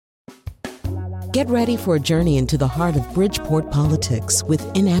Get ready for a journey into the heart of Bridgeport politics with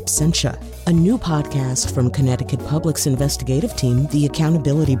In Absentia, a new podcast from Connecticut Public's investigative team, The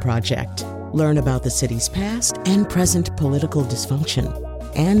Accountability Project. Learn about the city's past and present political dysfunction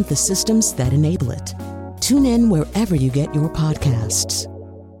and the systems that enable it. Tune in wherever you get your podcasts.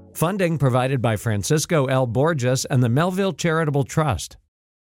 Funding provided by Francisco L. Borges and the Melville Charitable Trust.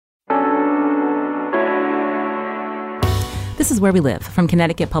 This is Where We Live from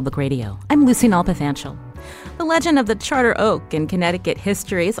Connecticut Public Radio. I'm Lucy Nalpathanchel. The legend of the Charter Oak in Connecticut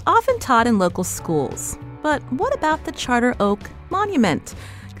history is often taught in local schools. But what about the Charter Oak Monument?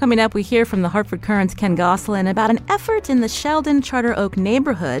 Coming up, we hear from the Hartford Courant's Ken Gosselin about an effort in the Sheldon Charter Oak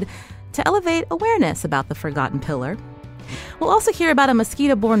neighborhood to elevate awareness about the forgotten pillar. We'll also hear about a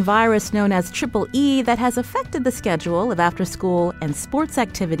mosquito-borne virus known as Triple E that has affected the schedule of after-school and sports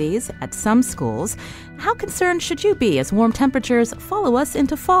activities at some schools. How concerned should you be as warm temperatures follow us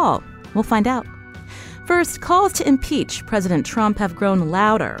into fall? We'll find out. First, calls to impeach President Trump have grown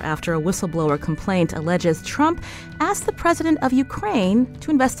louder after a whistleblower complaint alleges Trump asked the president of Ukraine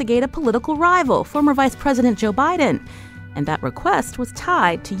to investigate a political rival, former Vice President Joe Biden. And that request was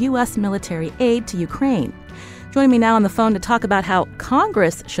tied to U.S. military aid to Ukraine. Joining me now on the phone to talk about how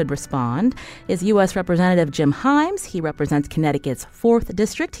Congress should respond is U.S. Representative Jim Himes. He represents Connecticut's 4th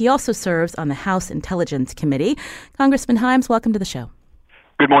District. He also serves on the House Intelligence Committee. Congressman Himes, welcome to the show.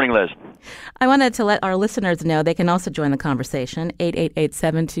 Good morning, Liz. I wanted to let our listeners know they can also join the conversation,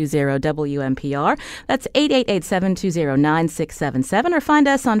 888-720-WNPR. That's 888-720-9677, or find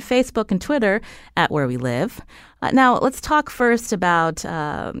us on Facebook and Twitter at Where We Live. Now, let's talk first about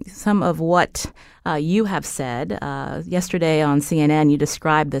some of what you have said. Yesterday on CNN, you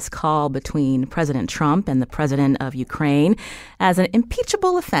described this call between President Trump and the president of Ukraine as an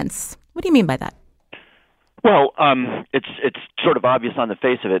impeachable offense. What do you mean by that? Well, it's sort of obvious on the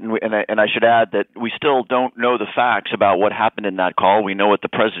face of it, and I should add that we still don't know the facts about what happened in that call. We know what the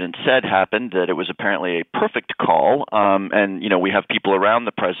president said happened, that it was apparently a perfect call, and we have people around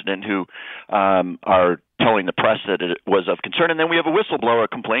the president who are telling the press that it was of concern. And then we have a whistleblower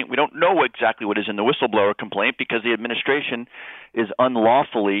complaint. We don't know exactly what is in the whistleblower complaint because the administration is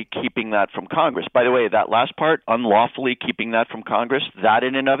unlawfully keeping that from Congress. By the way, that last part, unlawfully keeping that from Congress, that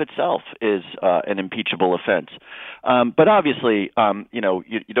in and of itself is an impeachable offense. But obviously,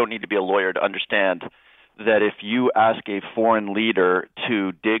 you don't need to be a lawyer to understand that if you ask a foreign leader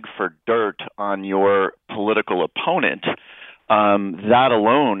to dig for dirt on your political opponent, that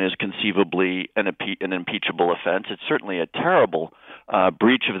alone is conceivably an impeachable offense. It's certainly a terrible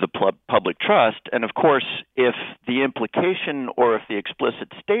breach of the public trust. And of course, if the implication or if the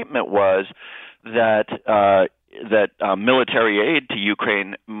explicit statement was that military aid to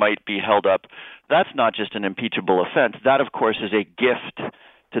Ukraine might be held up, that's not just an impeachable offense. That, of course, is a gift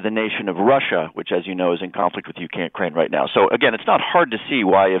to the nation of Russia, which, as you know, is in conflict with Ukraine right now. So, again, it's not hard to see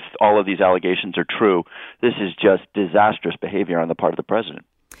why, if all of these allegations are true, this is just disastrous behavior on the part of the president.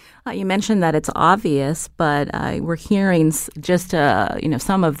 You mentioned that it's obvious, but we're hearing just,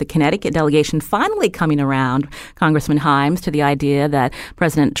 some of the Connecticut delegation finally coming around, Congressman Himes, to the idea that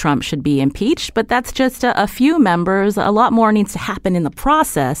President Trump should be impeached. But that's just a few members. A lot more needs to happen in the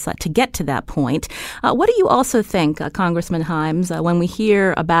process to get to that point. What do you also think, Congressman Himes, when we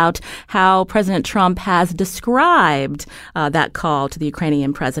hear about how President Trump has described that call to the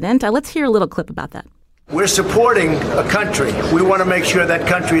Ukrainian president? Let's hear a little clip about that. We're supporting a country. We want to make sure that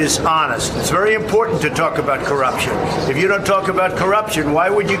country is honest. It's very important to talk about corruption. If you don't talk about corruption, why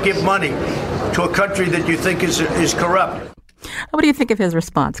would you give money to a country that you think is corrupt? What do you think of his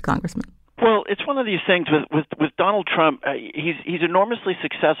response, Congressman? Well, it's one of these things with Donald Trump. He's enormously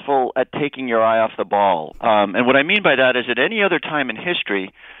successful at taking your eye off the ball. And what I mean by that is at any other time in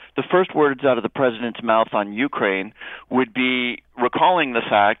history, the first words out of the president's mouth on Ukraine would be recalling the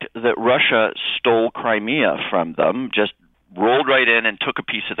fact that Russia stole Crimea from them, just rolled right in and took a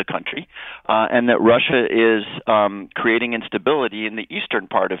piece of the country, and that Russia is creating instability in the eastern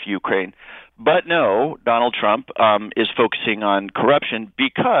part of Ukraine. But no, Donald Trump is focusing on corruption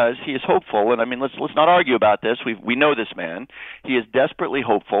because he is hopeful, and I mean, let's not argue about this. We know this man. He is desperately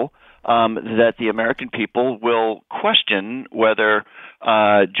hopeful that the American people will question whether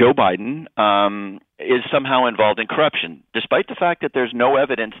Joe Biden is somehow involved in corruption. Despite the fact that there's no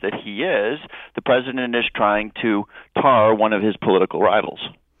evidence that he is, the president is trying to tar one of his political rivals.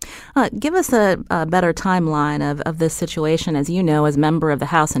 Give us a better timeline of this situation. As you know, as member of the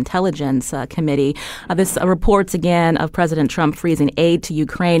House Intelligence Committee, this reports again of President Trump freezing aid to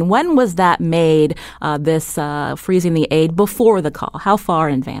Ukraine. When was that made, this freezing the aid before the call? How far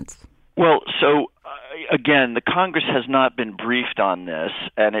in advance? Well, so again, the Congress has not been briefed on this,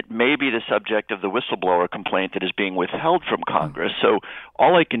 and it may be the subject of the whistleblower complaint that is being withheld from Congress. So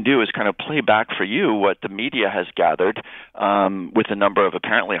all I can do is kind of play back for you what the media has gathered with a number of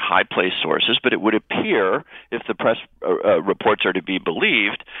apparently high-placed sources, but it would appear, if the press reports are to be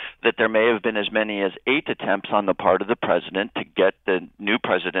believed, that there may have been as many as 8 attempts on the part of the president to get the new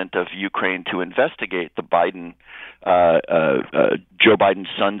president of Ukraine to investigate the Joe Biden's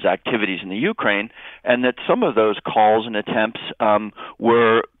son's activities in the Ukraine, and that some of those calls and attempts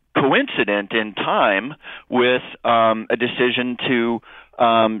were coincident in time with a decision to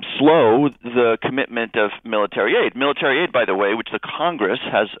slow the commitment of military aid. Military aid, by the way, which the Congress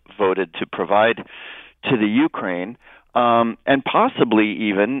has voted to provide to the Ukraine, and possibly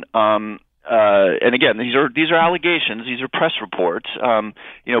even and again, these are allegations, these are press reports,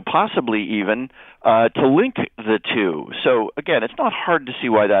 possibly even to link the two. So again, it's not hard to see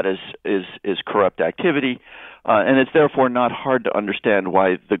why that is corrupt activity. And it's therefore not hard to understand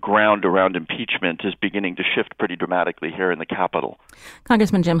why the ground around impeachment is beginning to shift pretty dramatically here in the Capitol.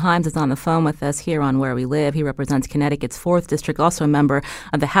 Congressman Jim Himes is on the phone with us here on Where We Live. He represents Connecticut's 4th District, also a member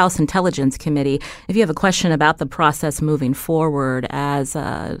of the House Intelligence Committee. If you have a question about the process moving forward, as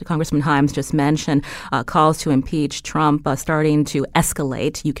Congressman Himes just mentioned, calls to impeach Trump starting to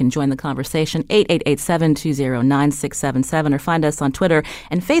escalate, you can join the conversation, 888-720-9677, or find us on Twitter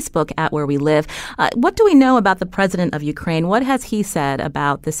and Facebook at Where We Live. What do we know about the president of Ukraine? What has he said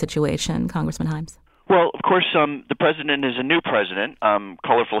about this situation, Congressman Himes? Well, of course, the president is a new president.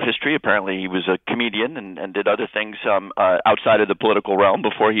 Colorful history. Apparently, he was a comedian and did other things outside of the political realm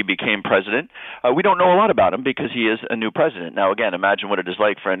before he became president. We don't know a lot about him because he is a new president. Now, again, imagine what it is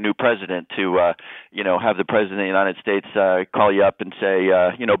like for a new president to, have the president of the United States call you up and say,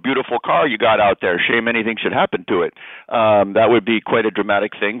 beautiful car you got out there. Shame anything should happen to it. That would be quite a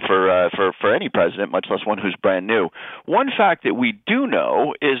dramatic thing for any president, much less one who's brand new. One fact that we do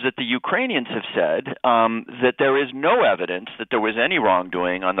know is that the Ukrainians have said that there is no evidence that there was any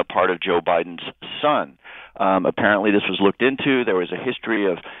wrongdoing on the part of Joe Biden's son. Apparently this was looked into. There was a history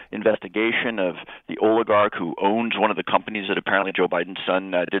of investigation of the oligarch who owns one of the companies that apparently Joe Biden's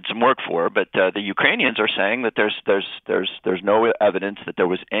son did some work for. But the Ukrainians are saying that there's no evidence that there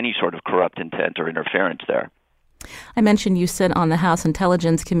was any sort of corrupt intent or interference there. I mentioned you sit on the House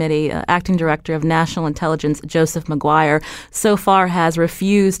Intelligence Committee. Acting Director of National Intelligence Joseph Maguire so far has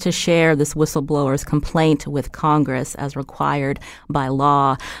refused to share this whistleblower's complaint with Congress as required by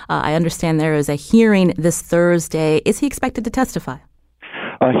law. I understand there is a hearing this Thursday. Is he expected to testify?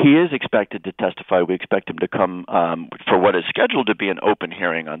 He is expected to testify. We expect him to come for what is scheduled to be an open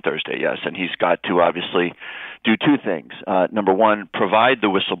hearing on Thursday, yes. And he's got to obviously do 2 things. Number one, provide the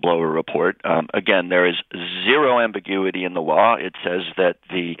whistleblower report. Again, there is zero ambiguity in the law. It says that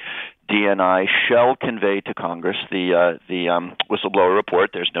the DNI shall convey to Congress the whistleblower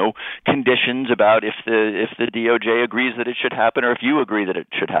report. There's no conditions about if the DOJ agrees that it should happen or if you agree that it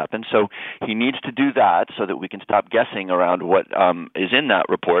should happen. So he needs to do that so that we can stop guessing around what is in that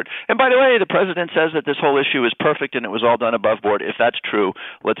report. And by the way, the president says that this whole issue is perfect and it was all done above board. If that's true,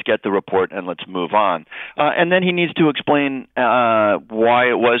 let's get the report and let's move on. And then he needs to explain why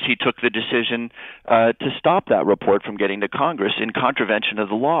it was he took the decision to stop that report from getting to Congress in contravention of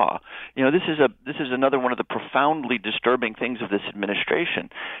the law. This is another one of the profoundly disturbing things of this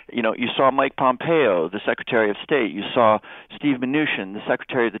administration. You saw Mike Pompeo, the Secretary of State. You saw Steve Mnuchin, the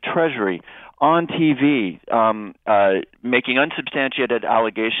Secretary of the Treasury, on TV making unsubstantiated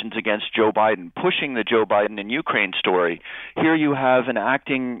allegations against Joe Biden, pushing the Joe Biden and Ukraine story. Here you have an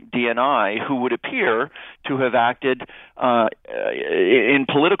acting DNI who would appear to have acted in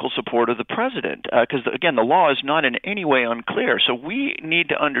political support of the president, because, again, the law is not in any way unclear. So we need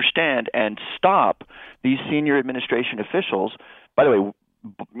to understand and stop these senior administration officials, by the way,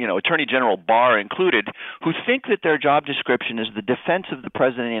 Attorney General Barr included, who think that their job description is the defense of the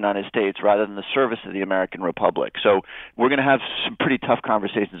President of the United States rather than the service of the American Republic. So we're going to have some pretty tough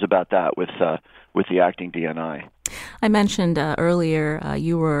conversations about that with the acting DNI. I mentioned earlier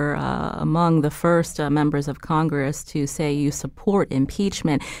you were among the first members of Congress to say you support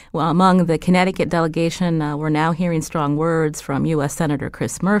impeachment. Well, among the Connecticut delegation, we're now hearing strong words from U.S. Senator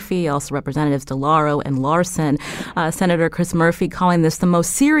Chris Murphy, also Representatives DeLauro and Larson. Senator Chris Murphy calling this the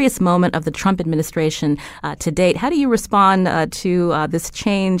most serious moment of the Trump administration to date. How do you respond to this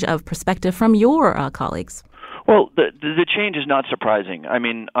change of perspective from your colleagues? Well, the change is not surprising. I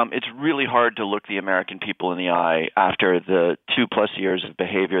mean, it's really hard to look the American people in the eye after the 2+ years of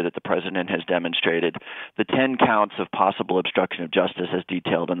behavior that the president has demonstrated, the 10 counts of possible obstruction of justice as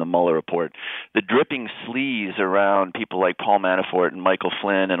detailed in the Mueller report, the dripping sleaze around people like Paul Manafort and Michael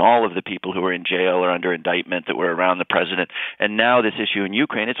Flynn and all of the people who are in jail or under indictment that were around the president, and now this issue in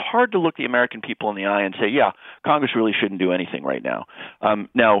Ukraine. It's hard to look the American people in the eye and say, yeah, Congress really shouldn't do anything right now.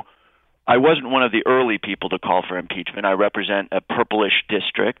 Now, I wasn't one of the early people to call for impeachment. I represent a purplish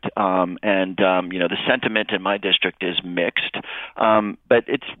district, and the sentiment in my district is mixed. But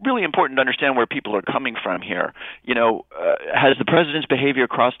it's really important to understand where people are coming from here. Has the president's behavior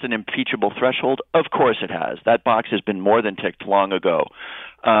crossed an impeachable threshold? Of course it has. That box has been more than ticked long ago.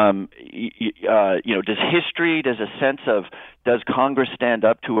 Does history, does a sense of, does Congress stand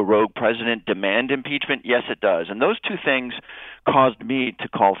up to a rogue president demand impeachment? Yes, it does. And those two things caused me to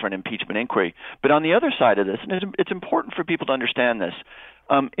call for an impeachment inquiry. But on the other side of this, and it's important for people to understand this,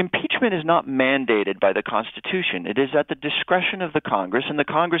 impeachment is not mandated by the Constitution. It is at the discretion of the Congress, and the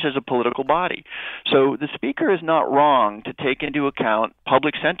Congress is a political body. So the Speaker is not wrong to take into account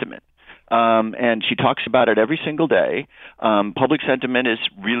public sentiment. And she talks about it every single day. Public sentiment is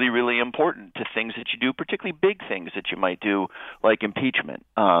really, really important to things that you do, particularly big things that you might do, like impeachment.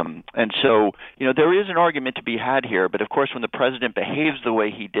 And so, there is an argument to be had here. But, of course, when the president behaves the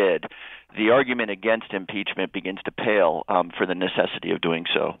way he did, the argument against impeachment begins to pale for the necessity of doing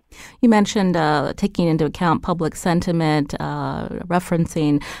so. You mentioned taking into account public sentiment,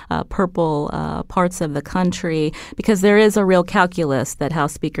 referencing purple parts of the country, because there is a real calculus that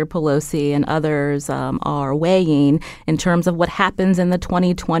House Speaker Pelosi and others are weighing in terms of what happens in the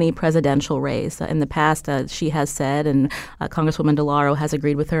 2020 presidential race. In the past, she has said, and Congresswoman DeLauro has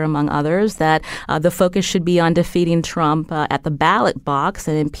agreed with her, among others, that the focus should be on defeating Trump at the ballot box,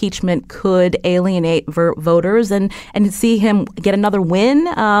 and impeachment could alienate voters and see him get another win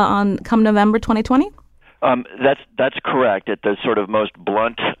on come November 2020? That's correct. At the sort of most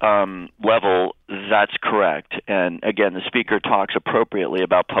blunt level, that's correct. And again, the Speaker talks appropriately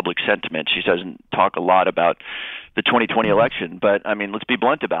about public sentiment. She doesn't talk a lot about the 2020 election. But, let's be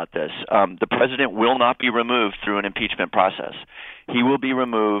blunt about this. The president will not be removed through an impeachment process. He will be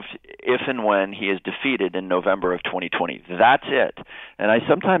removed if and when he is defeated in November of 2020. That's it. And I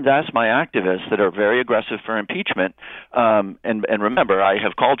sometimes ask my activists that are very aggressive for impeachment, and remember, I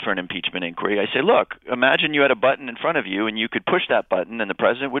have called for an impeachment inquiry. I say, look, imagine you had a button in front of you and you could push that button and the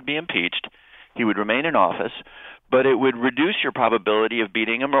president would be impeached. He would remain in office, but it would reduce your probability of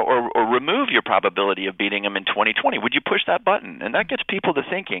beating him or remove your probability of beating him in 2020. Would you push that button? And that gets people to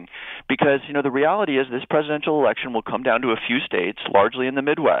thinking because, the reality is this presidential election will come down to a few states, largely in the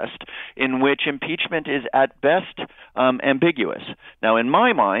Midwest, in which impeachment is at best ambiguous. Now, in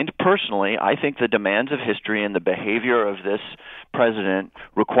my mind, personally, I think the demands of history and the behavior of this president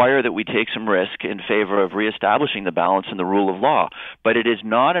require that we take some risk in favor of reestablishing the balance and the rule of law. But it is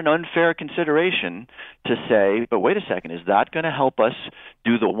not an unfair consideration to say, but wait a second, is that going to help us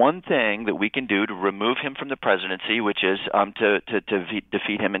do the one thing that we can do to remove him from the presidency, which is to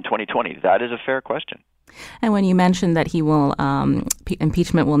defeat him in 2020? That is a fair question. And when you mentioned that he will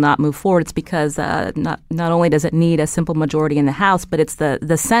impeachment will not move forward, it's because not only does it need a simple majority in the House, but it's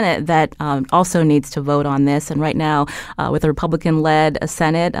the Senate that also needs to vote on this. And right now, with a Republican-led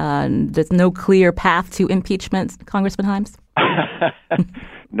Senate, there's no clear path to impeachment, Congressman Himes?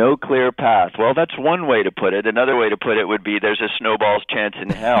 No clear path. Well, that's one way to put it. Another way to put it would be there's a snowball's chance in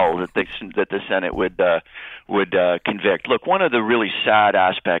hell that the Senate would convict. Look, one of the really sad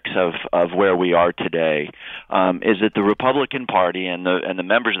aspects of where we are today is that the Republican Party and the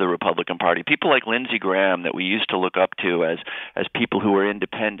members of the Republican Party, people like Lindsey Graham that we used to look up to as people who were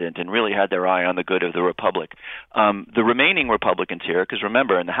independent and really had their eye on the good of the Republic. The remaining Republicans here, because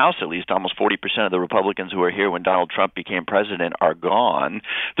remember, in the House at least, almost 40% of the Republicans who were here when Donald Trump became president are gone.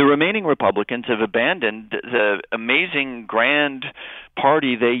 The remaining Republicans have abandoned the amazing grand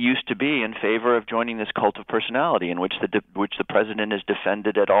party they used to be in favor of joining this cult of personality in which the president is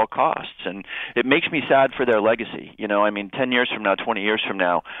defended at all costs. And it makes me sad for their legacy. 10 years from now, 20 years from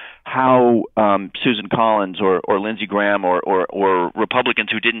now, how Susan Collins or Lindsey Graham or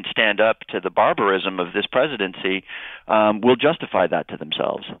Republicans who didn't stand up to the barbarism of this presidency will justify that to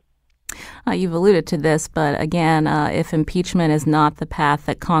themselves. You've alluded to this, but again, if impeachment is not the path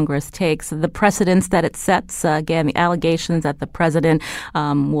that Congress takes, the precedents that it sets, again, the allegations that the president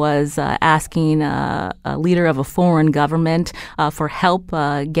was asking a leader of a foreign government for help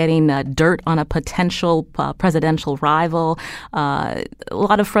getting dirt on a potential presidential rival, a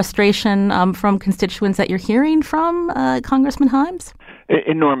lot of frustration from constituents that you're hearing from, Congressman Himes?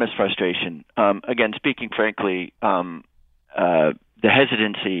 Enormous frustration. Again, speaking frankly, the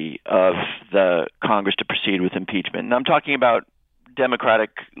hesitancy of the Congress to proceed with impeachment, and I'm talking about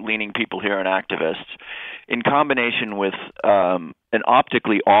Democratic-leaning people here and activists, in combination with an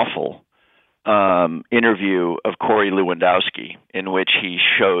optically awful interview of Corey Lewandowski, in which he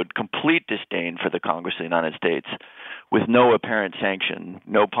showed complete disdain for the Congress of the United States, with no apparent sanction,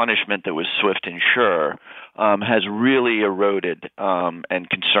 no punishment that was swift and sure, has really eroded and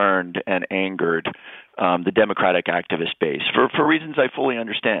concerned and angered the Democratic activist base for reasons I fully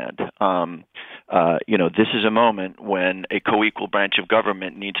understand. This is a moment when a co-equal branch of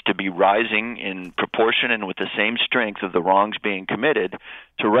government needs to be rising in proportion and with the same strength of the wrongs being committed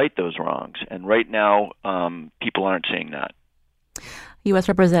to right those wrongs. And right now, people aren't seeing that. U.S.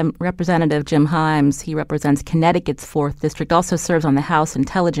 Representative Jim Himes, he represents Connecticut's 4th District, also serves on the House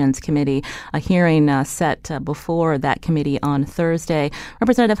Intelligence Committee, a hearing set before that committee on Thursday.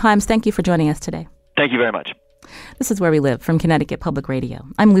 Representative Himes, thank you for joining us today. Thank you very much. This is Where We Live from Connecticut Public Radio.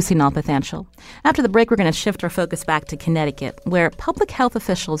 I'm Lucy Nalpathanchel. After the break, we're going to shift our focus back to Connecticut, where public health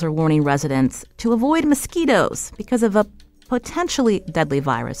officials are warning residents to avoid mosquitoes because of a potentially deadly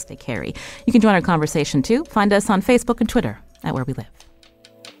virus they carry. You can join our conversation, too. Find us on Facebook and Twitter at Where We Live.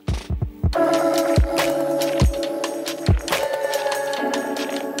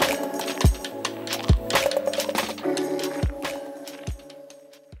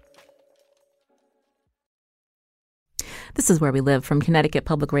 This is Where We Live from Connecticut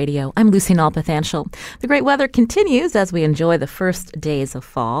Public Radio. I'm Lucy Nalpathanchel. The great weather continues as we enjoy the first days of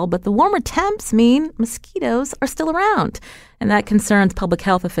fall, but the warmer temps mean mosquitoes are still around. And that concerns public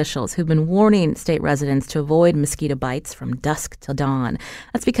health officials who've been warning state residents to avoid mosquito bites from dusk till dawn.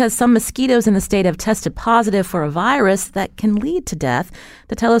 That's because some mosquitoes in the state have tested positive for a virus that can lead to death.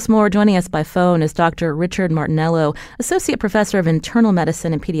 To tell us more, joining us by phone is Dr. Richard Martinello, Associate Professor of Internal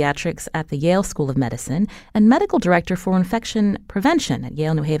Medicine and Pediatrics at the Yale School of Medicine and Medical Director for Infection Prevention at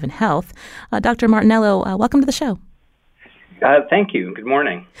Yale New Haven Health. Dr. Martinello, welcome to the show. Thank you. Good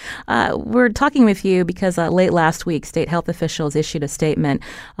morning. We're talking with you because late last week, state health officials issued a statement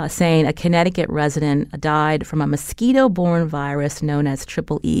saying a Connecticut resident died from a mosquito-borne virus known as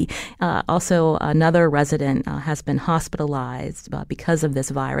Triple E. Also, another resident has been hospitalized because of this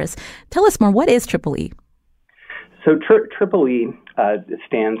virus. Tell us more. What is Triple E? So Triple E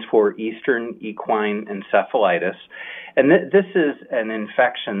stands for Eastern Equine Encephalitis. And this is an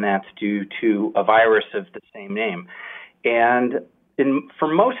infection that's due to a virus of the same name. And for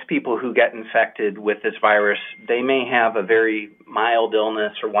most people who get infected with this virus, they may have a very mild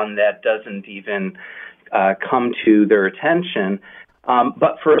illness or one that doesn't even come to their attention.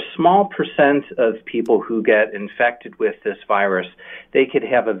 But for a small percent of people who get infected with this virus, they could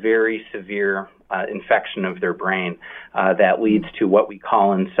have a very severe infection of their brain that leads to what we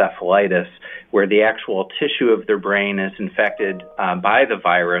call encephalitis, where the actual tissue of their brain is infected by the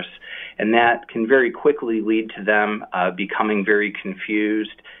virus, and that can very quickly lead to them becoming very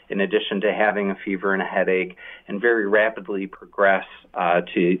confused, in addition to having a fever and a headache, and very rapidly progress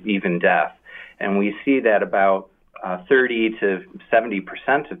to even death. And we see that about 30 to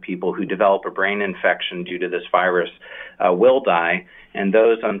 70% of people who develop a brain infection due to this virus will die, and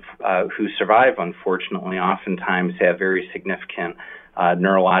those who survive, unfortunately, oftentimes have very significant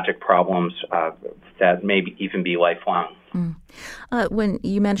neurologic problems that may even be lifelong. When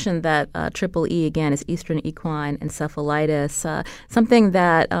you mentioned that Triple E, again, is Eastern Equine Encephalitis, something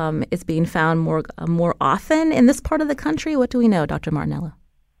that is being found more often in this part of the country, what do we know, Dr. Martinello?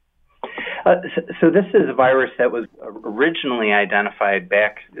 So this is a virus that was originally identified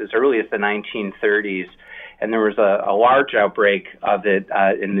back as early as the 1930s, and there was a large outbreak of it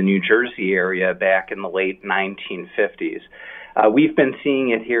in the New Jersey area back in the late 1950s. We've been seeing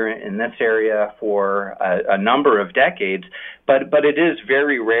it here in this area for a number of decades, but it is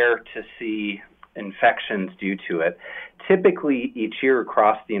very rare to see infections due to it. Typically, each year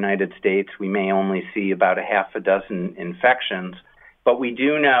across the United States, we may only see about a half a dozen infections. But we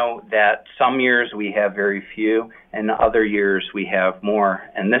do know that some years we have very few, and other years we have more.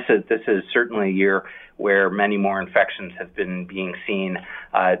 And this is certainly a year where many more infections have been being seen,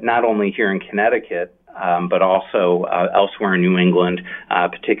 not only here in Connecticut, but also elsewhere in New England,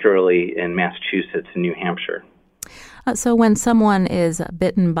 particularly in Massachusetts and New Hampshire. So when someone is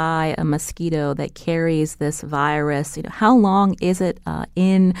bitten by a mosquito that carries this virus, how long is it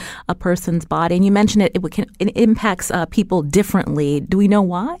in a person's body? And you mentioned it impacts people differently. Do we know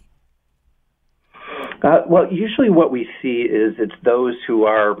why? Well, usually what we see is it's those who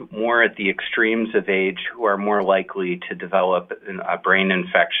are more at the extremes of age who are more likely to develop a brain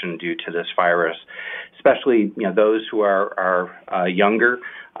infection due to this virus, especially those who are younger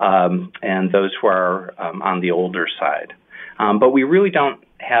and those who are on the older side. But we really don't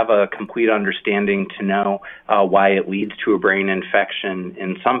have a complete understanding to know why it leads to a brain infection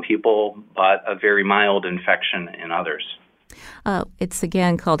in some people, but a very mild infection in others. It's,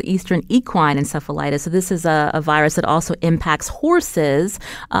 again, called Eastern equine encephalitis. So this is a virus that also impacts horses,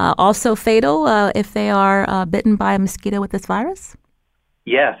 also fatal if they are bitten by a mosquito with this virus?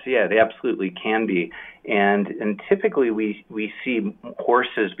 Yes, they absolutely can be. And typically we see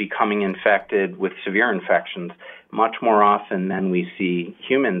horses becoming infected with severe infections much more often than we see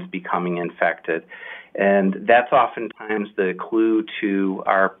humans becoming infected. And that's oftentimes the clue to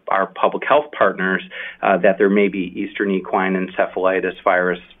our public health partners that there may be Eastern equine encephalitis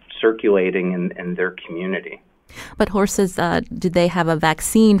virus circulating in their community. But horses, do they have a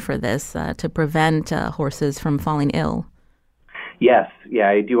vaccine for this to prevent horses from falling ill? Yes,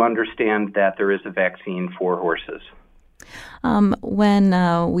 I do understand that there is a vaccine for horses.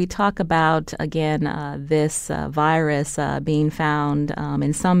 When we talk about, again, this virus being found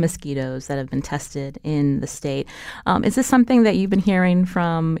in some mosquitoes that have been tested in the state, is this something that you've been hearing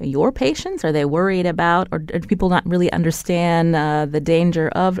from your patients? Are they worried about, or do people not really understand the danger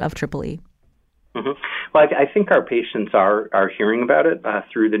of Triple E? Mm-hmm. Well, I think our patients are hearing about it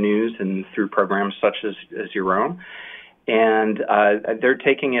through the news and through programs such as your own. And they're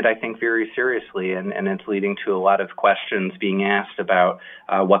taking it, I think, very seriously, and it's leading to a lot of questions being asked about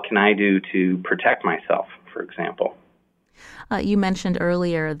what can I do to protect myself, for example. You mentioned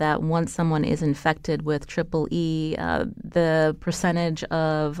earlier that once someone is infected with Triple E, the percentage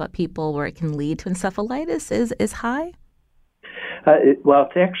of people where it can lead to encephalitis is high? Well,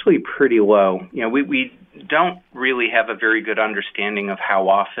 it's actually pretty low. We don't really have a very good understanding of how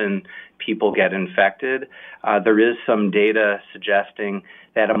often people get infected. There is some data suggesting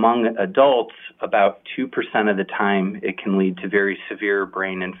that among adults, about 2% of the time it can lead to very severe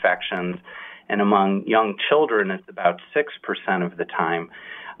brain infections. And among young children, it's about 6% of the time.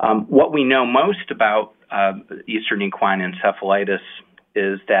 What we know most about Eastern equine encephalitis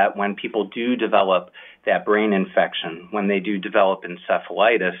is that when people do develop that brain infection, when they do develop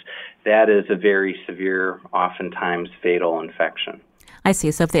encephalitis, that is a very severe, oftentimes fatal infection. I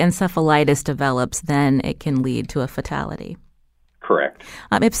see. So if the encephalitis develops, then it can lead to a fatality. Correct.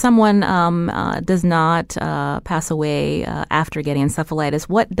 If someone does not pass away after getting encephalitis,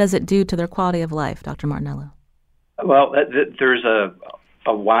 what does it do to their quality of life, Dr. Martinello? Well, there's a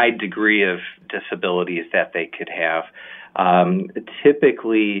wide degree of disabilities that they could have.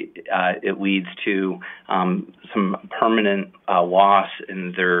 Typically, it leads to some permanent loss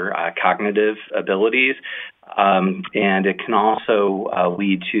in their cognitive abilities, and it can also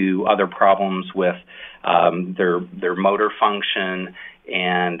lead to other problems with their motor function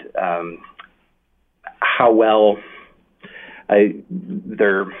and how well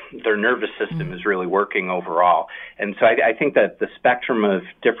their nervous system is really working overall. And so I think that the spectrum of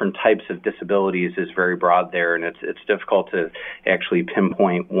different types of disabilities is very broad there, and it's difficult to actually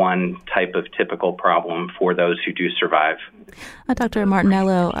pinpoint one type of typical problem for those who do survive. Dr.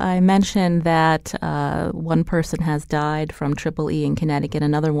 Martinello, I mentioned that one person has died from Triple E in Connecticut,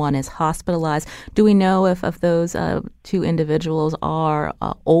 another one is hospitalized. Do we know if those two individuals are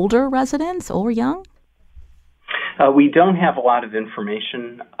older residents or young? We don't have a lot of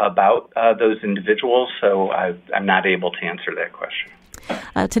information about those individuals, so I'm not able to answer that question.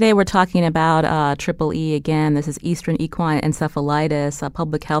 Today we're talking about Triple E again. This is Eastern equine encephalitis.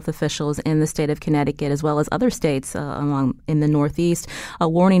 Public health officials in the state of Connecticut, as well as other states in the Northeast,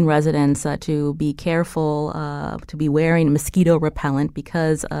 warning residents to be careful, to be wearing mosquito repellent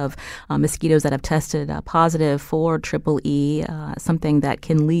because of mosquitoes that have tested positive for Triple E, something that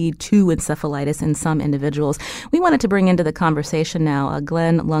can lead to encephalitis in some individuals. We wanted to bring into the conversation now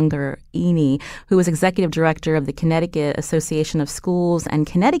Glenn Lunger-Eny, who is executive director of the Connecticut Association of Schools and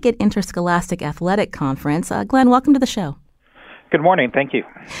Connecticut Interscholastic Athletic Conference. Glenn, welcome to the show. Good morning. Thank you.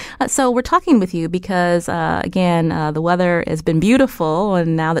 So we're talking with you because, again, the weather has been beautiful,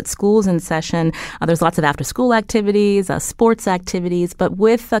 and now that school's in session, there's lots of after-school activities, sports activities, but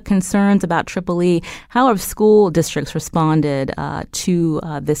with concerns about Triple E, how have school districts responded to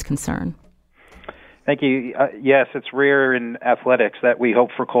this concern? Thank you. Yes, it's rare in athletics that we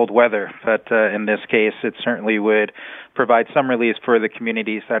hope for cold weather, but in this case, it certainly would provide some relief for the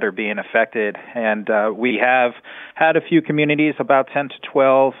communities that are being affected. And we have had a few communities, about 10 to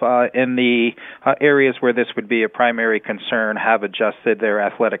 12, in the areas where this would be a primary concern, have adjusted their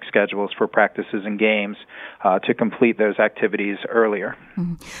athletic schedules for practices and games to complete those activities earlier.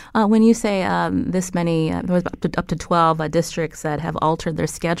 Mm-hmm. When you say this many, there was up to 12 districts that have altered their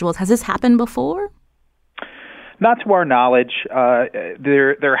schedules, has this happened before? Not to our knowledge.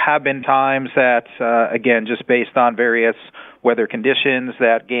 There have been times that, again, just based on various weather conditions,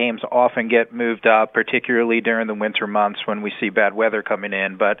 that games often get moved up, particularly during the winter months when we see bad weather coming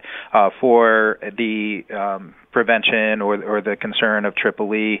in. But for the prevention or the concern of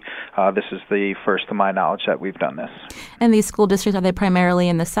Triple E, this is the first, to my knowledge, that we've done this. And these school districts, are they primarily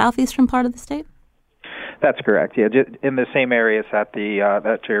in the southeastern part of the state? That's correct. Yeah, in the same areas that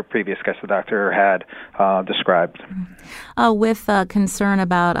that your previous guest, the doctor, had described. With concern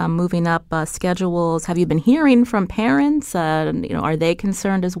about moving up schedules, have you been hearing from parents? Are they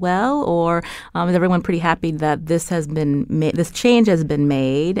concerned as well, or is everyone pretty happy that this change has been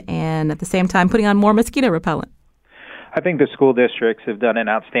made, and at the same time putting on more mosquito repellent? I think the school districts have done an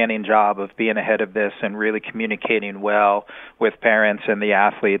outstanding job of being ahead of this and really communicating well with parents and the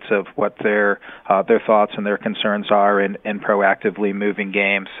athletes of what their thoughts and their concerns are in proactively moving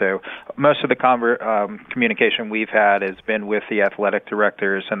games. So most of the communication we've had has been with the athletic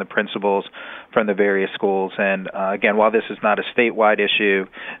directors and the principals from the various schools. And again, while this is not a statewide issue,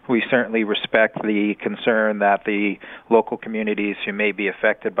 we certainly respect the concern that the local communities who may be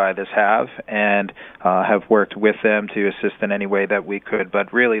affected by this have, and have worked with them to assist in any way that we could.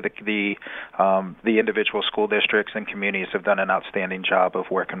 But really, the individual school districts and communities have done an outstanding job of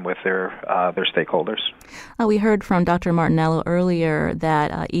working with their stakeholders. We heard from Dr. Martinello earlier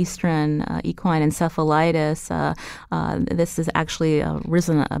that Eastern equine encephalitis, this has actually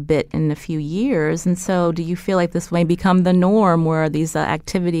risen a bit in a few years. And so do you feel like this may become the norm where these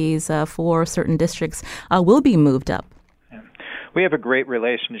activities for certain districts will be moved up? We have a great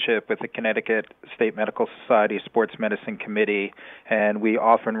relationship with the Connecticut State Medical Society Sports Medicine Committee, and we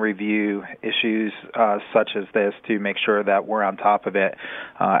often review issues such as this to make sure that we're on top of it.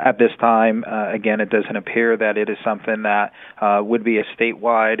 At this time, again, it doesn't appear that it is something that would be a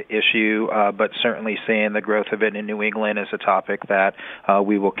statewide issue, but certainly seeing the growth of it in New England is a topic that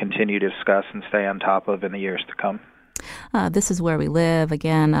we will continue to discuss and stay on top of in the years to come. This is where we live.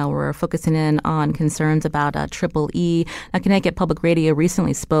 Again, we're focusing in on concerns about Triple E. Connecticut Public Radio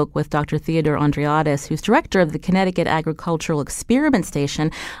recently spoke with Dr. Theodore Andreadis, who's director of the Connecticut Agricultural Experiment Station.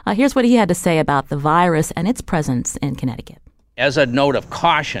 Here's what he had to say about the virus and its presence in Connecticut. As a note of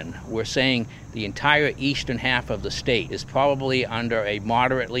caution, we're saying the entire eastern half of the state is probably under a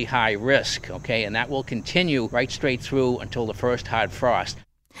moderately high risk, okay, and that will continue right straight through until the first hard frost.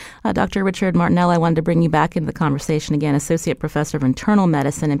 Dr. Richard Martinello, I wanted to bring you back into the conversation again, Associate Professor of Internal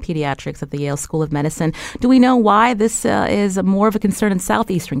Medicine and Pediatrics at the Yale School of Medicine. Do we know why this is more of a concern in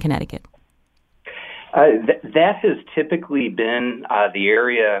southeastern Connecticut? That has typically been the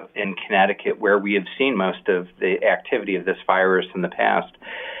area in Connecticut where we have seen most of the activity of this virus in the past.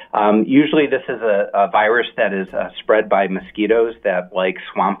 Usually this is a virus that is spread by mosquitoes that like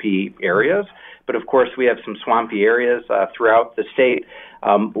swampy areas. But of course, we have some swampy areas throughout the state.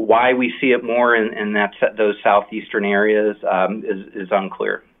 Why we see it more in those southeastern areas is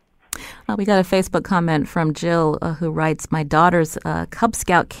unclear. We got a Facebook comment from Jill who writes, my daughter's Cub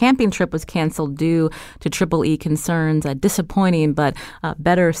Scout camping trip was canceled due to Triple E concerns. Disappointing, but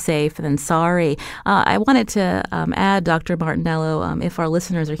better safe than sorry. I wanted to add, Dr. Martinello, if our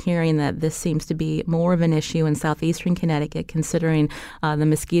listeners are hearing that this seems to be more of an issue in southeastern Connecticut, considering the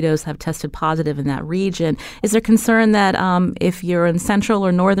mosquitoes have tested positive in that region, is there concern that if you're in central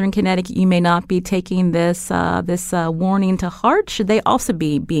or northern Connecticut, you may not be taking this warning to heart? Should they also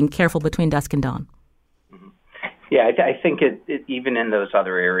be being careful between dusk and dawn? Yeah, I think it even in those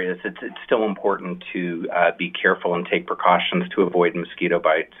other areas, it's still important to be careful and take precautions to avoid mosquito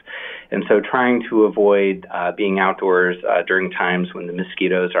bites. And so trying to avoid being outdoors during times when the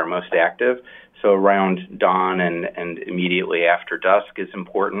mosquitoes are most active, so around dawn and immediately after dusk, is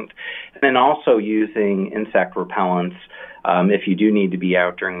important. And then also using insect repellents if you do need to be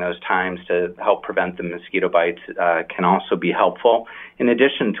out during those times to help prevent the mosquito bites can also be helpful, in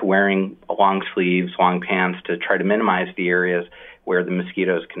addition to wearing long sleeves, long pants to try to minimize the areas where the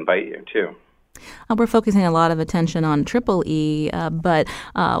mosquitoes can bite you, too. We're focusing a lot of attention on Triple E, but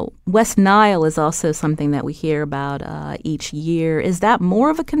West Nile is also something that we hear about each year. Is that more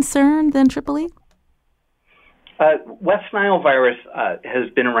of a concern than Triple E? West Nile virus has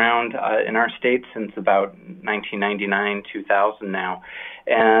been around in our state since about 1999, 2000 now.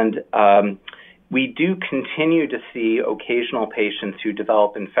 And we do continue to see occasional patients who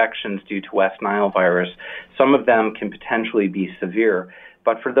develop infections due to West Nile virus. Some of them can potentially be severe.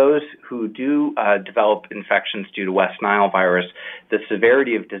 But for those who do develop infections due to West Nile virus, the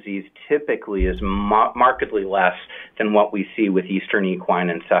severity of disease typically is markedly less than what we see with Eastern equine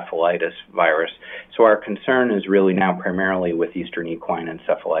encephalitis virus. So our concern is really now primarily with Eastern equine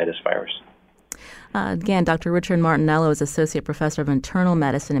encephalitis virus. Again, Dr. Richard Martinello is Associate Professor of Internal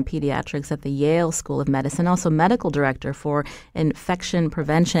Medicine and Pediatrics at the Yale School of Medicine, also Medical Director for Infection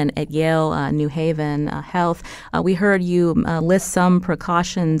Prevention at Yale New Haven Health. We heard you list some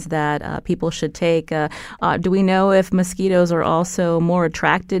precautions that people should take. Do we know if mosquitoes are also more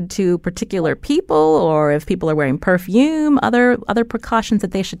attracted to particular people, or if people are wearing perfume, other precautions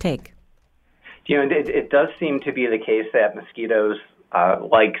that they should take? You know, it does seem to be the case that mosquitoes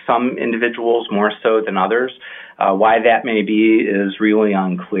like some individuals more so than others. Why that may be is really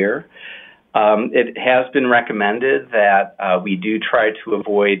unclear. It has been recommended that we do try to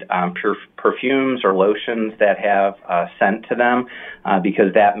avoid perfumes or lotions that have scent to them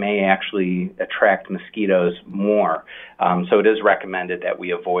because that may actually attract mosquitoes more. So it is recommended that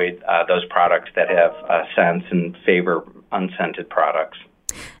we avoid those products that have scents and favor unscented products.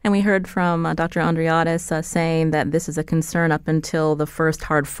 And we heard from Dr. Andreadis saying that this is a concern up until the first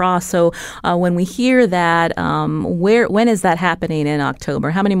hard frost. So when we hear that, when is that happening in October?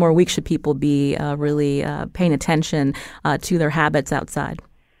 How many more weeks should people be really paying attention to their habits outside?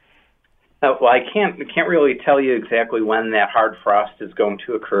 Well, I can't really tell you exactly when that hard frost is going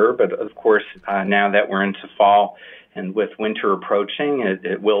to occur, but of course, now that we're into fall and with winter approaching,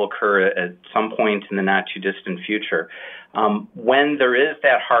 it will occur at some point in the not-too-distant future. When there is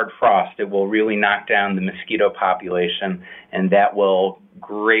that hard frost, it will really knock down the mosquito population, and that will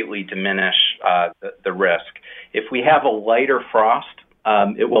greatly diminish the risk. If we have a lighter frost,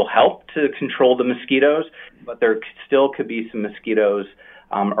 it will help to control the mosquitoes, but there still could be some mosquitoes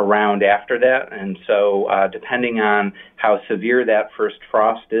around after that. And so depending on how severe that first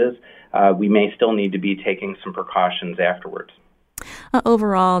frost is, we may still need to be taking some precautions afterwards.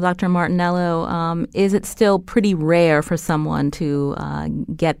 Overall, Dr. Martinello, is it still pretty rare for someone to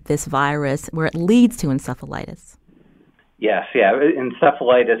get this virus where it leads to encephalitis? Yes,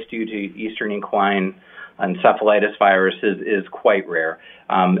 encephalitis due to Eastern equine encephalitis virus is quite rare.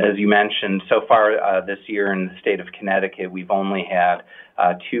 As you mentioned, so far this year in the state of Connecticut, we've only had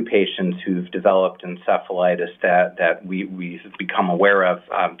 2 patients who've developed encephalitis that we've become aware of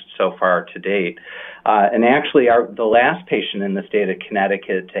so far to date. And actually, the last patient in the state of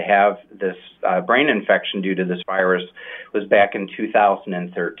Connecticut to have this brain infection due to this virus was back in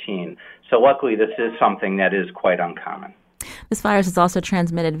 2013. So luckily, this is something that is quite uncommon. This virus is also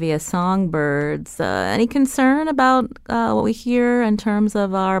transmitted via songbirds. Any concern about what we hear in terms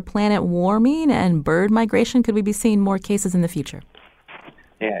of our planet warming and bird migration? Could we be seeing more cases in the future?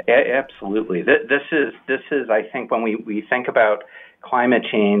 Yeah, absolutely. This is, I think, when we think about climate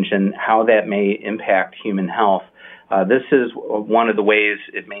change and how that may impact human health, this is one of the ways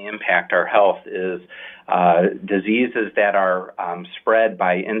it may impact our health is diseases that are spread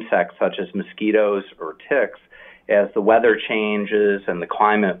by insects such as mosquitoes or ticks. As the weather changes and the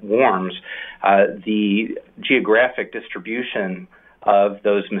climate warms, the geographic distribution of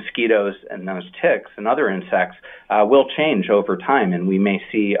those mosquitoes and those ticks and other insects will change over time, and we may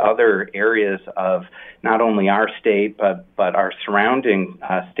see other areas of not only our state but our surrounding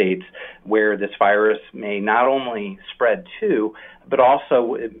states where this virus may not only spread to, but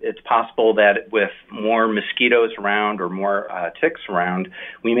also it's possible that with more mosquitoes around or more ticks around,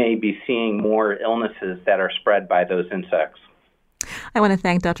 we may be seeing more illnesses that are spread by those insects. I want to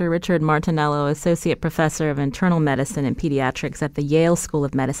thank Dr. Richard Martinello, Associate Professor of Internal Medicine and Pediatrics at the Yale School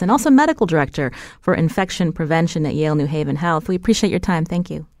of Medicine, also Medical Director for Infection Prevention at Yale New Haven Health. We appreciate your time.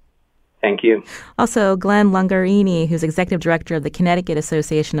 Thank you. Thank you. Also, Glenn Lungarini, who's Executive Director of the Connecticut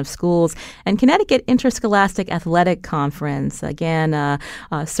Association of Schools and Connecticut Interscholastic Athletic Conference. Again,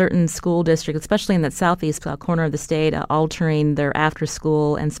 certain school districts, especially in that southeast corner of the state, altering their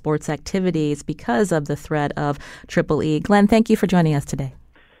after-school and sports activities because of the threat of Triple E. Glenn, thank you for joining us today.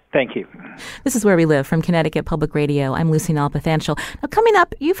 Thank you. This is Where We Live from Connecticut Public Radio. I'm Lucy Nalpathanchel. Now, coming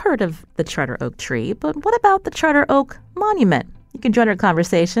up, you've heard of the Charter Oak tree, but what about the Charter Oak Monument? You can join our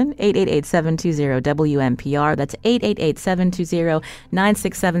conversation, 888-720-WNPR. That's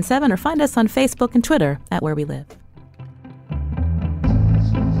 888-720-9677, or find us on Facebook and Twitter at Where We Live.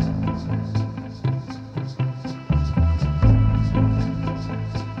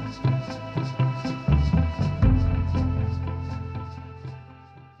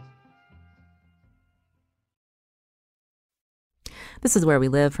 This is Where We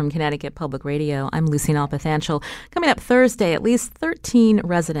Live from Connecticut Public Radio. I'm Lucy Nalpathanchel. Coming up Thursday, at least 13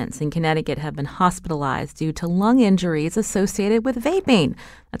 residents in Connecticut have been hospitalized due to lung injuries associated with vaping.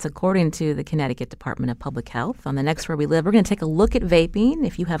 That's according to the Connecticut Department of Public Health. On the next Where We Live, we're going to take a look at vaping.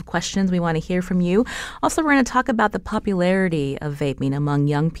 If you have questions, we want to hear from you. Also, we're going to talk about the popularity of vaping among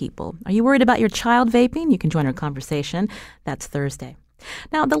young people. Are you worried about your child vaping? You can join our conversation. That's Thursday.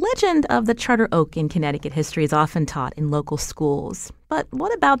 Now, the legend of the Charter Oak in Connecticut history is often taught in local schools. But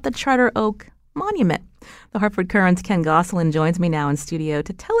what about the Charter Oak Monument? The Hartford Courant's Ken Gosselin joins me now in studio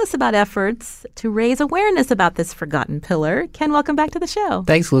to tell us about efforts to raise awareness about this forgotten pillar. Ken, welcome back to the show.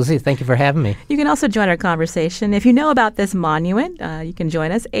 Thanks, Lucy. Thank you for having me. You can also join our conversation. If you know about this monument, you can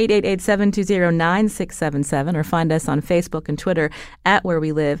join us, 888-720-9677, or find us on Facebook and Twitter at Where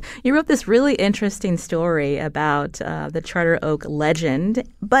We Live. You wrote this really interesting story about the Charter Oak legend,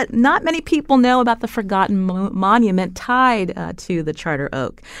 but not many people know about the forgotten monument tied to the Charter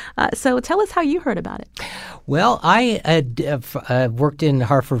Oak. So tell us how you heard about it. Well, I had worked in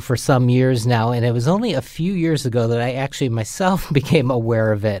Hartford for some years now, and it was only a few years ago that I actually myself became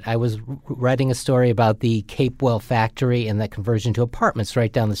aware of it. I was writing a story about the Capewell factory and the conversion to apartments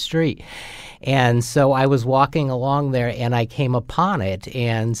right down the street. And so I was walking along there, and I came upon it,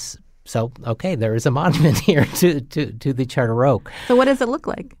 and so, okay, there is a monument here to the Charter Oak. So what does it look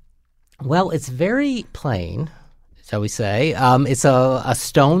like? Well, it's very plain, shall we say. It's a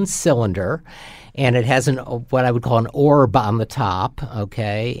stone cylinder, and it has what I would call an orb on the top,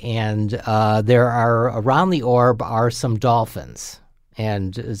 okay? And there are, around the orb are some dolphins.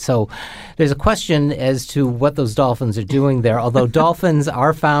 And so there's a question as to what those dolphins are doing there, although dolphins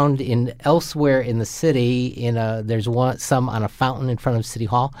are found elsewhere in the city. There's some on a fountain in front of City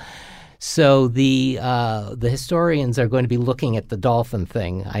Hall. So the historians are going to be looking at the dolphin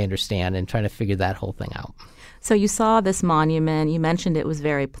thing, I understand, and trying to figure that whole thing out. So you saw this monument. You mentioned it was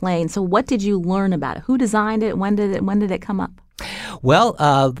very plain. So what did you learn about it? Who designed it? When did it come up? Well,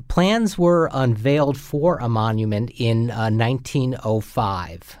 the plans were unveiled for a monument in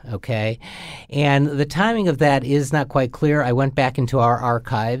 1905, okay? And the timing of that is not quite clear. I went back into our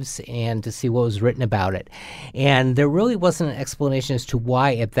archives and to see what was written about it. And there really wasn't an explanation as to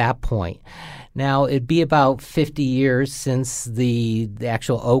why at that point. Now, it'd be about 50 years since the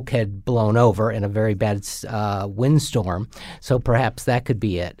actual oak had blown over in a very bad windstorm, so perhaps that could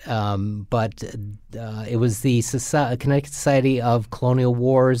be it. But it was the Connecticut Society of Colonial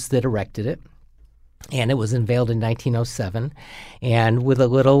Wars that erected it. And it was unveiled in 1907, and with a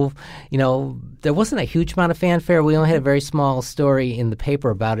little, there wasn't a huge amount of fanfare. We only had a very small story in the paper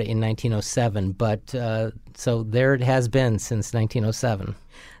about it in 1907, but so there it has been since 1907.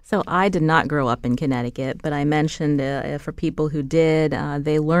 So I did not grow up in Connecticut, but I mentioned for people who did,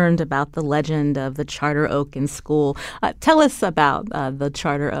 they learned about the legend of the Charter Oak in school. Tell us about the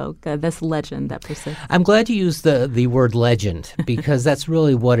Charter Oak, this legend that persists. I'm glad you used the word legend because that's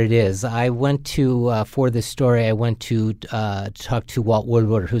really what it is. I went to, for this story, talk to Walt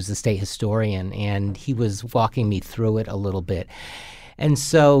Woodward, who's the state historian, and he was walking me through it a little bit. And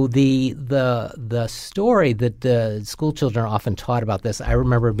so the story that the school children are often taught about this, I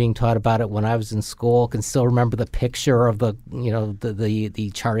remember being taught about it when I was in school. Can still remember the picture of the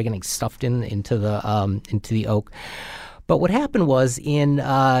charter getting stuffed into the oak. But what happened was in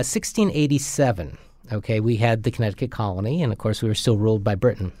 1687, okay, we had the Connecticut colony, and of course we were still ruled by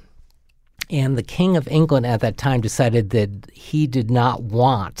Britain. And the King of England at that time decided that he did not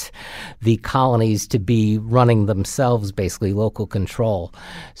want the colonies to be running themselves, basically local control.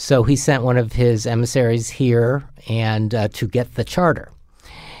 So he sent one of his emissaries here and to get the charter.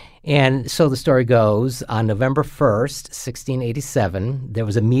 And so the story goes, on November 1st, 1687, there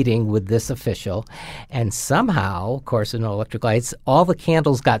was a meeting with this official, and somehow, of course, with no electric lights, all the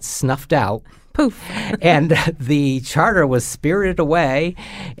candles got snuffed out. Poof. And the charter was spirited away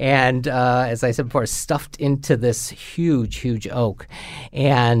and, as I said before, stuffed into this huge, huge oak.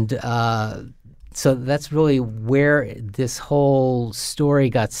 And so that's really where this whole story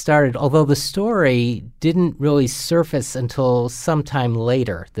got started, although the story didn't really surface until sometime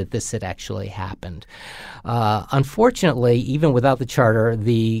later that this had actually happened. Unfortunately, even without the charter,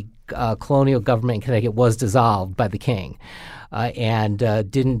 the colonial government in Connecticut was dissolved by the king. And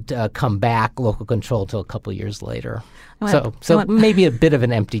didn't come back local control until a couple of years later. So maybe a bit of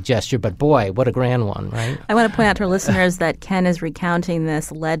an empty gesture, but boy, what a grand one, right? I want to point out to our listeners that Ken is recounting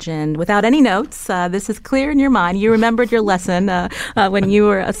this legend without any notes. This is clear in your mind. You remembered your lesson when you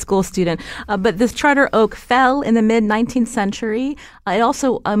were a school student. But this Charter Oak fell in the mid-19th century. It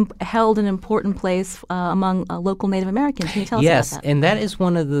also held an important place among local Native Americans. Can you tell us about that? Yes, and that is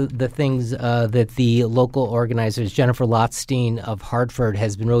one of the things that the local organizers, Jennifer Lotstein Lotzstein of Hartford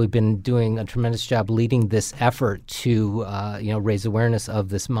has really been doing a tremendous job leading this effort to raise awareness of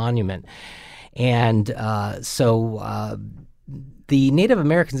this monument. And so the Native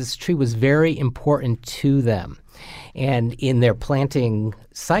Americans, this tree was very important to them and in their planting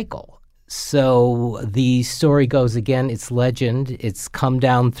cycle. So the story goes, again, it's legend. It's come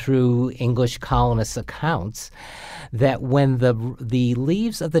down through English colonists' accounts that when the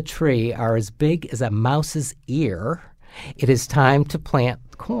leaves of the tree are as big as a mouse's ear, it is time to plant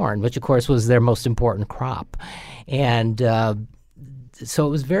corn, which, of course, was their most important crop. And so it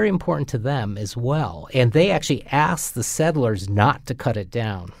was very important to them as well. And they actually asked the settlers not to cut it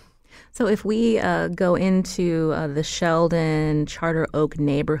down. So if we go into the Sheldon Charter Oak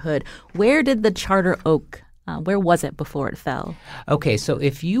neighborhood, where did the Charter Oak, where was it before it fell? Okay, so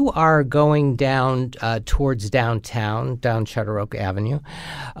if you are going down towards downtown, down Charter Oak Avenue,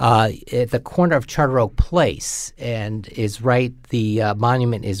 at the corner of Charter Oak Place, and the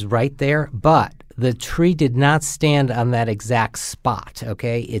monument is right there, but the tree did not stand on that exact spot,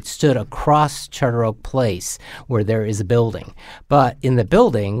 okay? It stood across Charter Oak Place where there is a building. But in the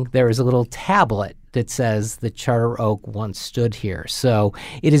building, there is a little tablet that says the Charter Oak once stood here. So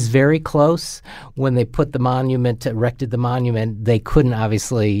it is very close. When they put the monument, erected the monument, they couldn't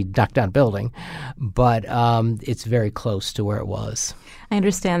obviously knock down a building, but it's very close to where it was. I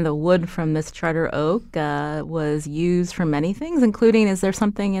understand the wood from this Charter Oak was used for many things, including, is there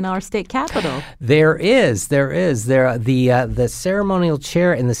something in our state capitol? There is. The ceremonial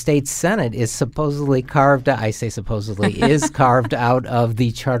chair in the state senate is supposedly carved, I say supposedly, is carved out of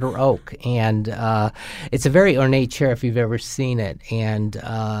the Charter Oak. And it's a very ornate chair if you've ever seen it, and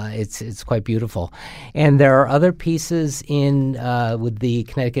it's quite beautiful. And there are other pieces in with the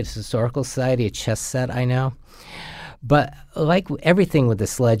Connecticut Historical Society, a chess set, I know. But like everything with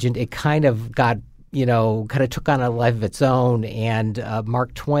this legend, it kind of took on a life of its own. And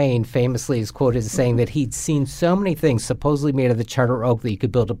Mark Twain famously is quoted as saying that he'd seen so many things supposedly made of the Charter Oak that you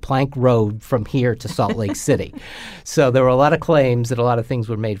could build a plank road from here to Salt Lake City. So there were a lot of claims that a lot of things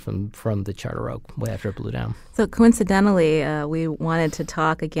were made from the Charter Oak after it blew down. So coincidentally, we wanted to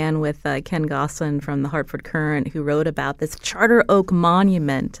talk again with Ken Gosselin from the Hartford Courant, who wrote about this Charter Oak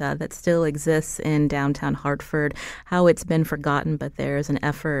monument that still exists in downtown Hartford, how it's been forgotten, but there's an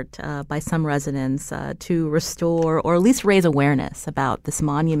effort by some residents to restore or at least raise awareness about this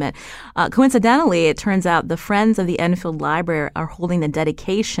monument. Coincidentally, it turns out the Friends of the Enfield Library are holding the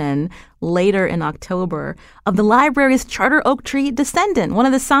dedication later in October of the library's Charter Oak tree descendant. One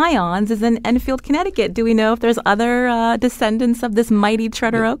of the scions is in Enfield, Connecticut. Do we know if there's other descendants of this mighty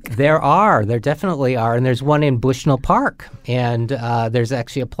Charter Oak? There definitely are. And there's one in Bushnell Park. And there's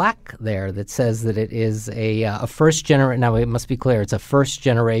actually a plaque there that says that it is a first generation. Now, it must be clear, it's a first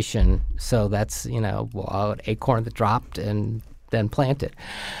generation. So that's, an acorn that dropped and then planted.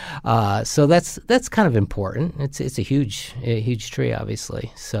 So that's kind of important. It's a huge tree,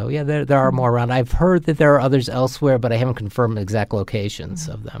 obviously. So yeah, there are more around. I've heard that there are others elsewhere, but I haven't confirmed exact locations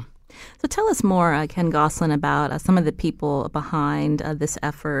of them. So tell us more, Ken Gosselin, about some of the people behind this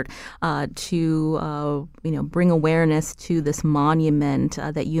effort to bring awareness to this monument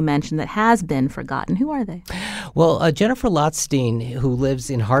that you mentioned that has been forgotten. Who are they? Well, Jennifer Lotzstein, who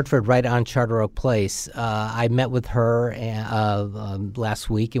lives in Hartford right on Charter Oak Place, I met with her last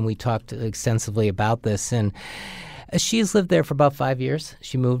week, and we talked extensively about this. And she's lived there for about 5 years.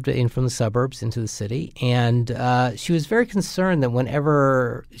 She moved in from the suburbs into the city, and she was very concerned that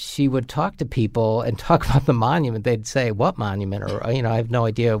whenever she would talk to people and talk about the monument, they'd say, "What monument?" or I have no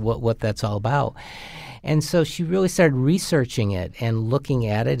idea what that's all about. And so she really started researching it and looking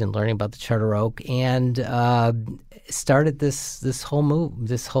at it and learning about the Charter Oak, and started this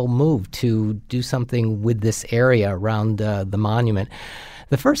whole move to do something with this area around the monument.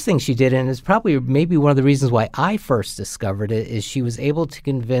 The first thing she did, and it's probably maybe one of the reasons why I first discovered it, is she was able to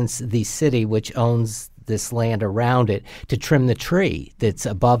convince the city, which owns this land around it, to trim the tree that's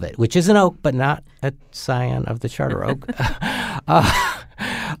above it, which is an oak, but not a scion of the Charter Oak,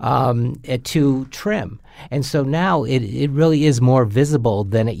 to trim. And so now it really is more visible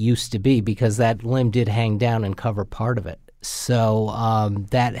than it used to be, because that limb did hang down and cover part of it. So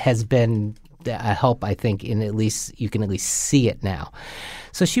that has been a help, I think, in at least you can at least see it now.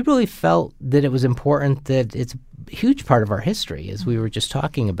 So she really felt that it was important, that it's a huge part of our history, as we were just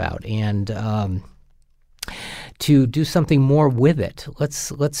talking about, and to do something more with it.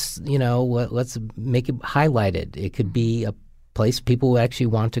 Let's make it highlighted. It could be a place people actually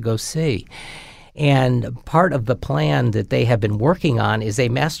want to go see. And part of the plan that they have been working on is a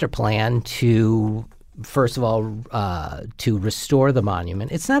master plan to first of all, to restore the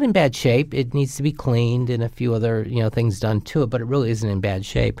monument. It's not in bad shape. It needs to be cleaned and a few other things done to it, but it really isn't in bad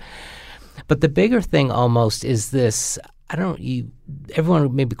shape. But the bigger thing almost is this.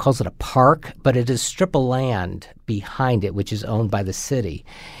 Everyone maybe calls it a park, but it is a strip of land behind it, which is owned by the city.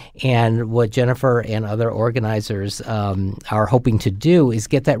 And what Jennifer and other organizers are hoping to do is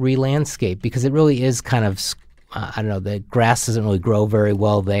get that re-landscape, because it really is kind of the grass doesn't really grow very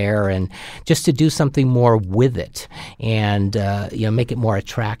well there, and just to do something more with it and, make it more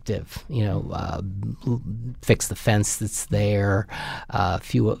attractive, fix the fence that's there, a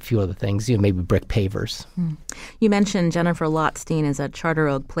few other things, maybe brick pavers. You mentioned Jennifer Lotstein is a Charter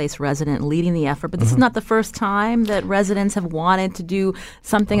Oak Place resident leading the effort, but this is not the first time that residents have wanted to do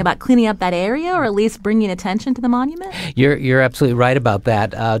something about cleaning up that area, or at least bringing attention to the monument? You're absolutely right about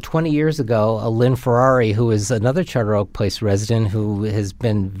that. 20 years ago, Lynn Ferrari, who is another Charter Oak Place resident who has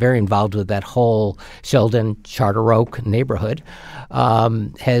been very involved with that whole Sheldon Charter Oak neighborhood,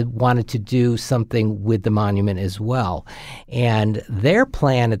 had wanted to do something with the monument as well. And their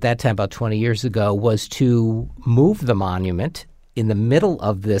plan at that time, about 20 years ago, was to move the monument in the middle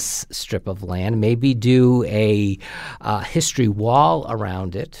of this strip of land, maybe do a history wall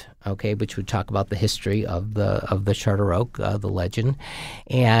around it, okay, which would talk about the history of the Charter Oak, the legend.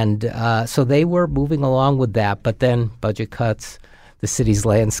 And so they were moving along with that, but then budget cuts, the city's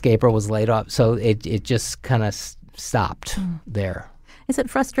landscaper was laid off, so it just kind of stopped there. Is it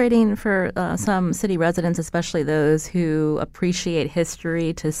frustrating for some city residents, especially those who appreciate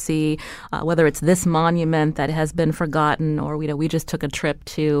history, to see whether it's this monument that has been forgotten, or we just took a trip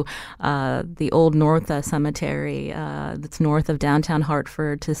to the Old North Cemetery that's north of downtown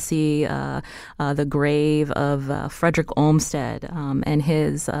Hartford to see the grave of Frederick Olmsted and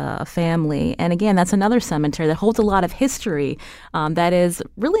his family. And again, that's another cemetery that holds a lot of history that is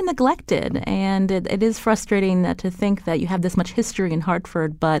really neglected. And it is frustrating to think that you have this much history in Hartford,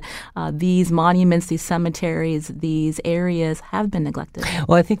 but these monuments, these cemeteries, these areas have been neglected.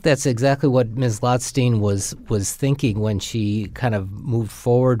 Well, I think that's exactly what Ms. Lotstein was thinking when she kind of moved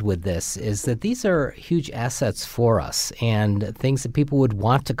forward with this, is that these are huge assets for us and things that people would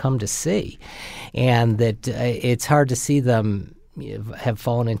want to come to see, and that it's hard to see them have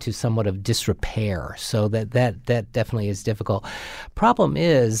fallen into somewhat of disrepair. So that definitely is difficult. Problem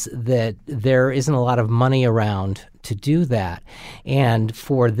is that there isn't a lot of money around to do that. And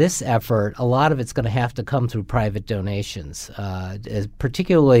for this effort, a lot of it's going to have to come through private donations.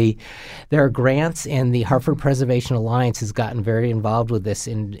 Particularly, there are grants, and the Hartford Preservation Alliance has gotten very involved with this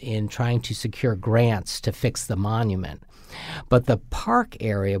in trying to secure grants to fix the monument. But the park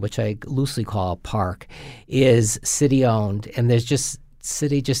area, which I loosely call a park, is city-owned, and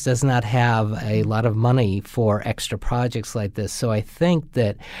city just does not have a lot of money for extra projects like this. So I think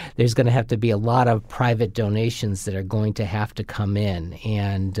that there's going to have to be a lot of private donations that are going to have to come in,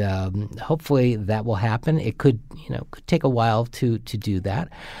 and hopefully that will happen. It could take a while to do that.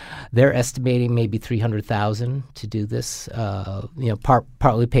 They're estimating maybe $300,000 to do this.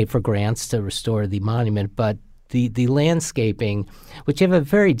 Partly paid for grants to restore the monument, but the landscaping, which have a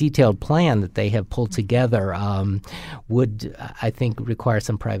very detailed plan that they have pulled together, would, I think, require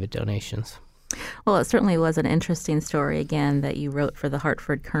some private donations. Well, it certainly was an interesting story, again, that you wrote for the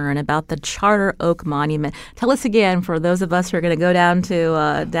Hartford Courant about the Charter Oak Monument. Tell us again, for those of us who are going to go down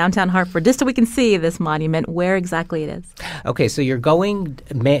to downtown Hartford, just so we can see this monument, where exactly it is. Okay, so you're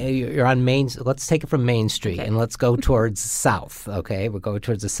on Main. Let's take it from Main Street, and let's go towards south, okay? We're going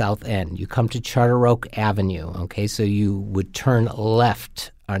towards the south end. You come to Charter Oak Avenue, okay? So you would turn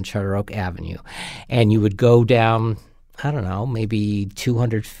left on Charter Oak Avenue, and you would go down, I don't know, maybe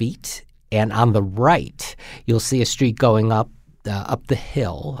 200 feet. And on the right, you'll see a street going up the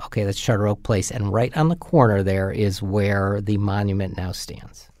hill. Okay, that's Charter Oak Place. And right on the corner there is where the monument now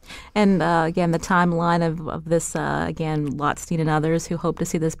stands. And again, the timeline of this, Lotstein and others who hope to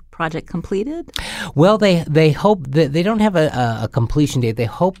see this project completed? Well, they hope that they don't have a completion date. They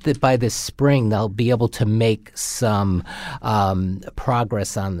hope that by this spring they'll be able to make some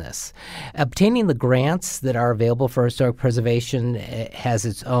progress on this. Obtaining the grants that are available for historic preservation has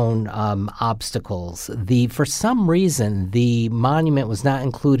its own obstacles. For some reason, the monument was not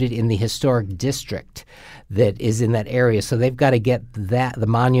included in the historic district that is in that area, so they've got to get the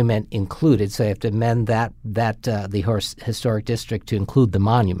monument included. So they have to amend the historic district to include the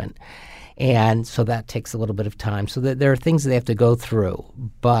monument, and so that takes a little bit of time. So there are things that they have to go through,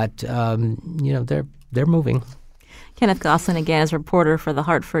 but they're moving. Kenneth Gosselin, again, is a reporter for the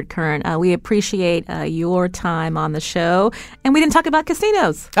Hartford Courant. We appreciate your time on the show. And we didn't talk about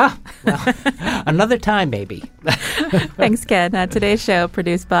casinos. Well, another time, maybe. Thanks, Ken. Today's show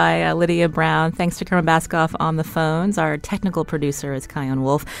produced by Lydia Brown. Thanks to Kerman Baskoff on the phones. Our technical producer is Kion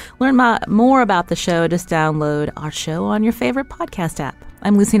Wolf. Learn more about the show. Just download our show on your favorite podcast app.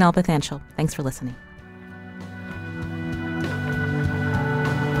 I'm Lucy Nalpathanchel. Thanks for listening.